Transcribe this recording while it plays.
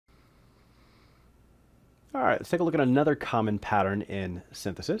All right, let's take a look at another common pattern in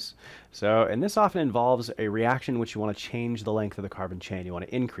synthesis. And this often involves a reaction in which you want to change the length of the carbon chain. You want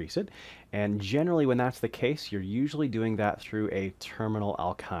to increase it. And generally, when that's the case, you're usually doing that through a terminal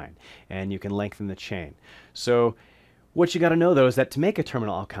alkyne, and you can lengthen the chain. So what you got to know, though, is that to make a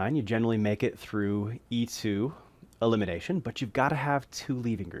terminal alkyne, you generally make it through E2 elimination, but you've got to have two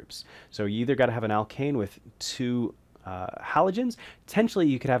leaving groups. So you either got to have an alkane with two halogens. Potentially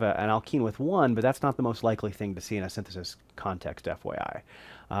you could have an alkene with one, but that's not the most likely thing to see in a synthesis context, FYI.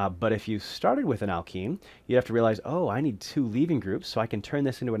 But if you started with an alkene, you'd have to realize, oh, I need two leaving groups, so I can turn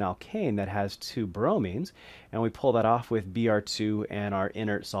this into an alkane that has two bromines, and we pull that off with Br2 and our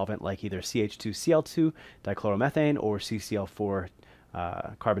inert solvent like either CH2Cl2 dichloromethane or CCl4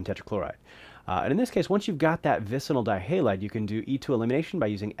 carbon tetrachloride. And in this case, once you've got that vicinal dihalide, you can do E2 elimination by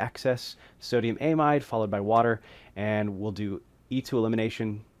using excess sodium amide followed by water, and we'll do E2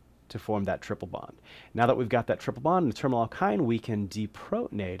 elimination to form that triple bond. Now that we've got that triple bond in the terminal alkyne, we can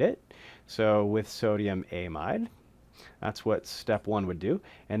deprotonate it. So with sodium amide, that's what step one would do.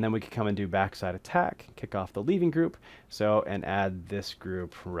 And then we could come and do backside attack, kick off the leaving group, and add this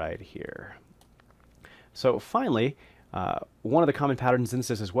group right here. So finally, one of the common patterns in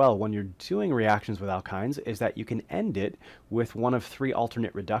this as well when you're doing reactions with alkynes is that you can end it with one of three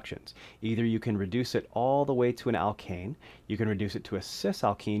alternate reductions. Either you can reduce it all the way to an alkane, you can reduce it to a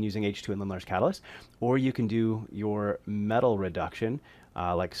cis-alkene using H2 and Lindlar's catalyst, or you can do your metal reduction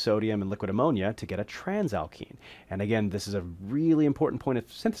like sodium and liquid ammonia to get a transalkene. And again, this is a really important point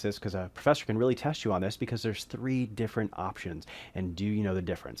of synthesis because a professor can really test you on this because there's three different options. And do you know the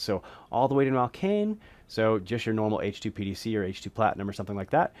difference? So all the way to an alkane, so just your normal H2PDC or H2 platinum or something like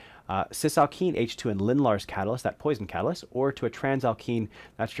that. Cis-alkene, H2 and Lindlar's catalyst, that poison catalyst, or to a transalkene,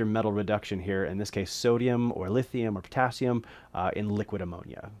 that's your metal reduction here, in this case sodium or lithium or potassium in liquid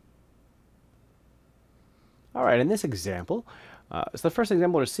ammonia. All right, in this example, it's the first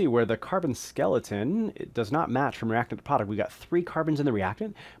example to see where the carbon skeleton does not match from reactant to product. We've got 3 carbons in the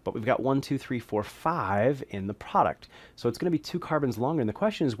reactant, but we've got 1, 2, 3, 4, 5 in the product. So it's going to be 2 carbons longer. And the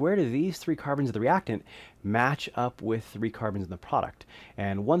question is, where do these 3 carbons of the reactant match up with 3 carbons in the product?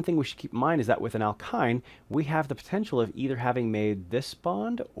 And one thing we should keep in mind is that with an alkyne, we have the potential of either having made this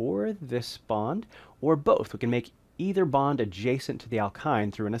bond, or both. We can make either bond adjacent to the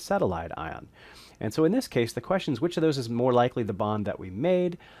alkyne through an acetylide ion. And so in this case, the question is which of those is more likely the bond that we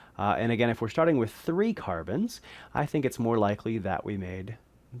made? And again, if we're starting with 3 carbons, I think it's more likely that we made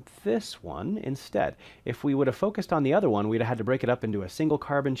this one instead. If we would have focused on the other one, we'd have had to break it up into a single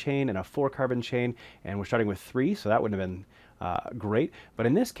carbon chain and a 4 carbon chain, and we're starting with 3, so that wouldn't have been great. But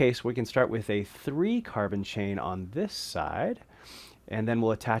in this case, we can start with a 3 carbon chain on this side, and then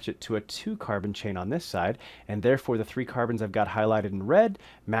we'll attach it to a 2 carbon chain on this side, and therefore the 3 carbons I've got highlighted in red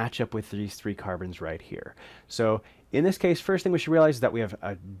match up with these 3 carbons right here. So in this case, first thing we should realize is that we have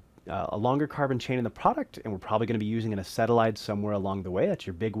a longer carbon chain in the product, and we're probably going to be using an acetylide somewhere along the way. That's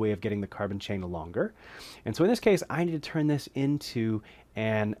your big way of getting the carbon chain longer. And so in this case, I need to turn this into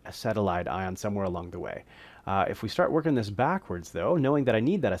an acetylide ion somewhere along the way. If we start working this backwards, though, knowing that I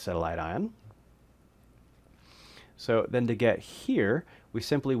need that acetylide ion, so then to get here, we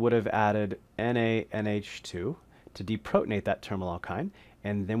simply would have added NaNH2 to deprotonate that terminal alkyne,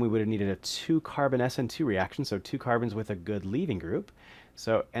 and then we would have needed a 2 carbon SN2 reaction, so 2 carbons with a good leaving group.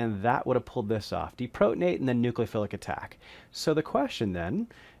 And that would have pulled this off. Deprotonate and then nucleophilic attack. So the question then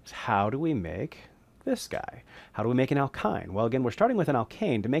is, how do we make this guy? How do we make an alkyne? Well, again, we're starting with an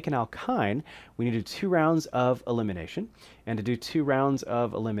alkane. To make an alkyne, we needed 2 rounds of elimination. And to do 2 rounds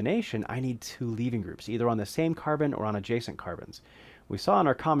of elimination, I need 2 leaving groups, either on the same carbon or on adjacent carbons. We saw in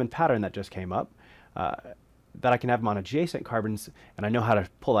our common pattern that just came up that I can have them on adjacent carbons, and I know how to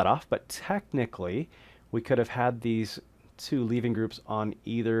pull that off, but technically, we could have had these 2 leaving groups on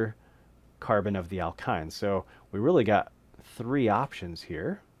either carbon of the alkyne. So we really got 3 options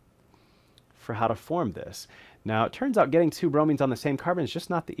here for how to form this. Now, it turns out getting 2 bromines on the same carbon is just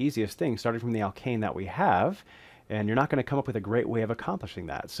not the easiest thing, starting from the alkane that we have, and you're not going to come up with a great way of accomplishing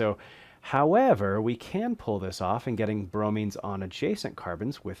that. So, however, we can pull this off in getting bromines on adjacent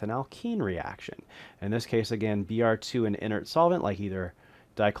carbons with an alkene reaction. In this case, again, Br2 and inert solvent like either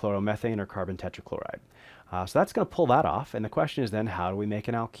dichloromethane or carbon tetrachloride. So that's going to pull that off, and the question is then, how do we make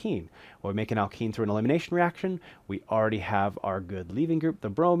an alkene? Well, we make an alkene through an elimination reaction. We already have our good leaving group, the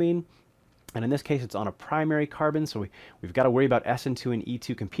bromine. And in this case, it's on a primary carbon, so we've got to worry about SN2 and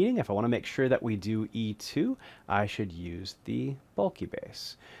E2 competing. If I want to make sure that we do E2, I should use the bulky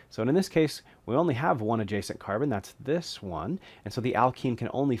base. So in this case, we only have one adjacent carbon, that's this one, and so the alkene can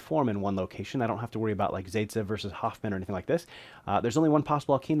only form in one location. I don't have to worry about like Zaitsev versus Hoffman or anything like this. There's only one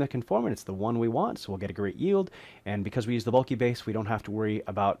possible alkene that can form, and it's the one we want, so we'll get a great yield. And because we use the bulky base, we don't have to worry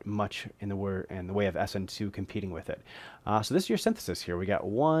about much in the way of SN2 competing with it. So this is your synthesis here. We got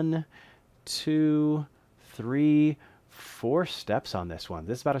 1, 2, 3, 4 steps on this one.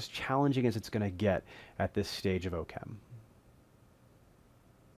 This is about as challenging as it's going to get at this stage of OChem.